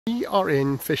We are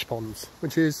in Fishponds,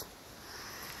 which is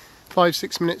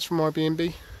 5-6 minutes from our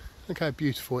B&B. Look how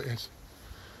beautiful it is.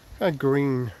 Look how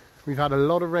green. We've had a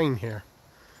lot of rain here,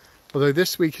 although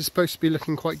this week is supposed to be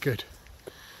looking quite good.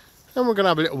 And we're going to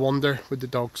have a little wander with the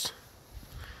dogs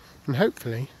and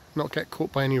hopefully not get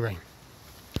caught by any rain.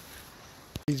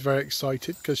 She's very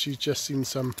excited because she's just seen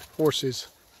some horses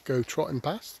go trotting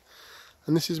past,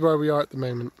 and this is where we are at the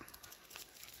moment.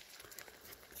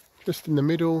 Just in the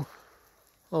middle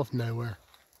of nowhere.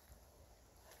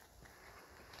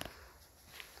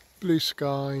 Blue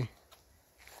sky,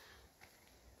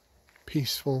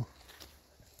 peaceful,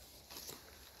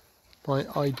 my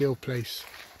ideal place.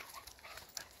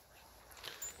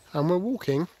 And we're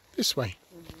walking this way.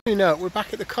 You know, we're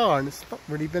back at the car and it's not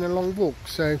really been a long walk,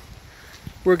 so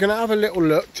we're going to have a little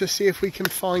look to see if we can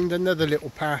find another little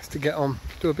path to get on,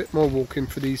 do a bit more walking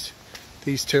for these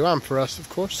two and for us, of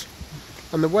course.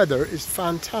 And the weather is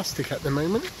fantastic at the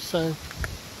moment, so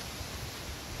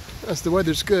as the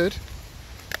weather's good,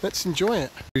 let's enjoy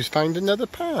it. We've found another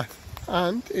path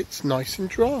and it's nice and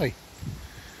dry.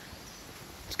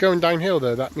 It's going downhill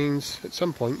though, that means at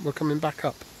some point we're coming back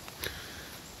up.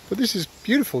 But this is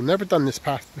beautiful, never done this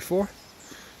path before.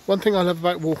 One thing I love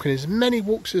about walking is many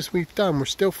walks as we've done, we're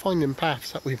still finding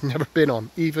paths that we've never been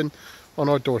on, even on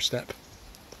our doorstep.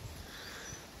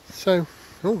 So,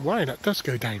 oh wow, that does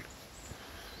go down.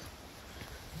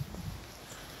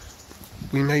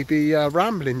 We may be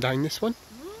rambling down this one.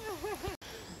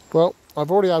 Well,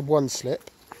 I've already had one slip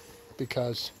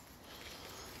because,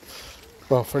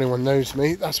 well, for anyone who knows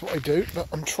me, that's what I do, but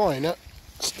I'm trying to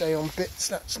stay on bits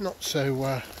that's not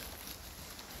so...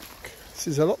 This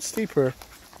is a lot steeper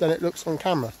than it looks on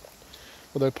camera,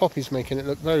 although Poppy's making it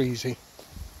look very easy.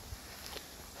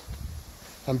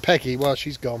 And Peggy, well,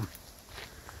 she's gone.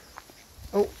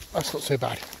 Oh, that's not so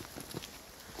bad.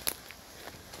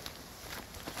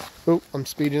 Oh, I'm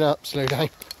speeding up, slow down. A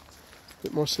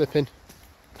bit more slipping.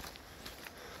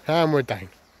 And we're down.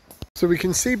 So we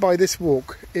can see by this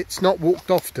walk, it's not walked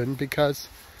often because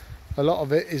a lot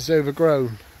of it is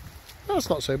overgrown. That's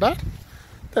not so bad.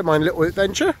 Don't mind a little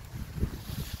adventure.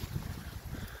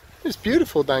 It's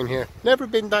beautiful down here. Never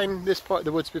been down this part of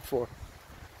the woods before.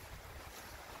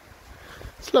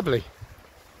 It's lovely.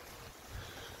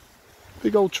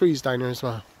 Big old trees down here as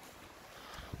well.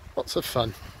 Lots of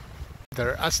fun.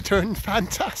 It has turned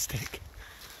fantastic.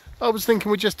 I was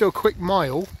thinking we'd just do a quick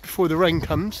mile before the rain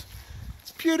comes.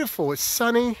 It's beautiful, it's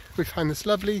sunny. We found this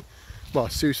lovely, well,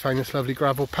 Sue's found this lovely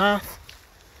gravel path.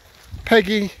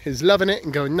 Peggy is loving it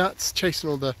and going nuts, chasing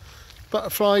all the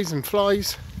butterflies and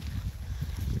flies.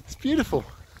 It's beautiful.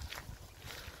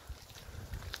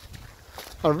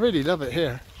 I really love it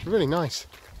here. It's really nice.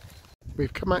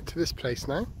 We've come out to this place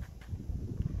now.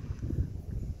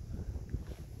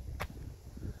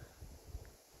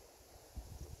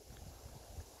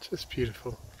 Just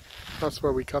beautiful. That's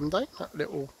where we come down, that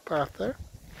little path there.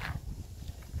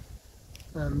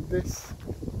 And this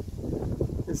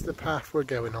is the path we're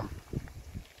going on.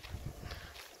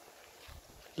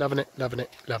 Loving it, loving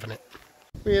it, loving it.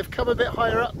 We have come a bit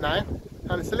higher up now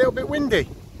and it's a little bit windy,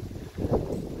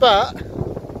 but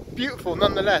beautiful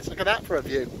nonetheless. Look at that for a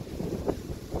view.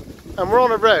 And we're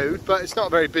on a road, but it's not a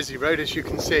very busy road as you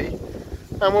can see.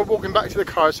 And we're walking back to the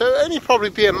car, so it'll only probably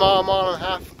be a mile, mile and a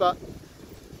half, but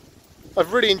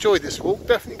I've really enjoyed this walk,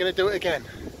 definitely going to do it again.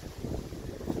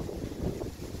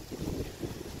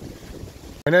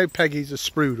 I know Peggy's a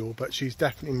Sprudel, but she's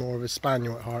definitely more of a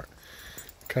Spaniel at heart.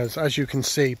 Because as you can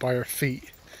see by her feet,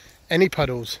 any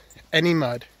puddles, any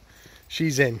mud,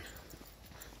 she's in.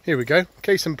 Here we go,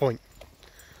 case in point.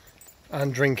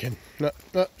 And drinking. Look,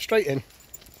 look, straight in.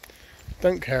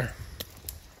 Don't care.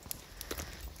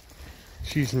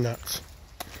 She's nuts.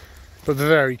 But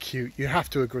very cute, you have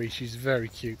to agree, she's very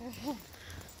cute.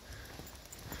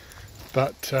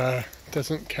 But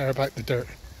doesn't care about the dirt,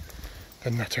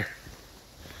 the nutter.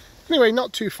 Anyway,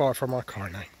 not too far from our car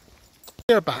now.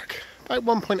 We're back, about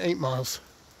 1.8 miles.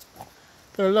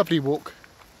 Been a lovely walk.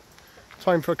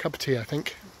 Time for a cup of tea, I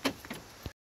think.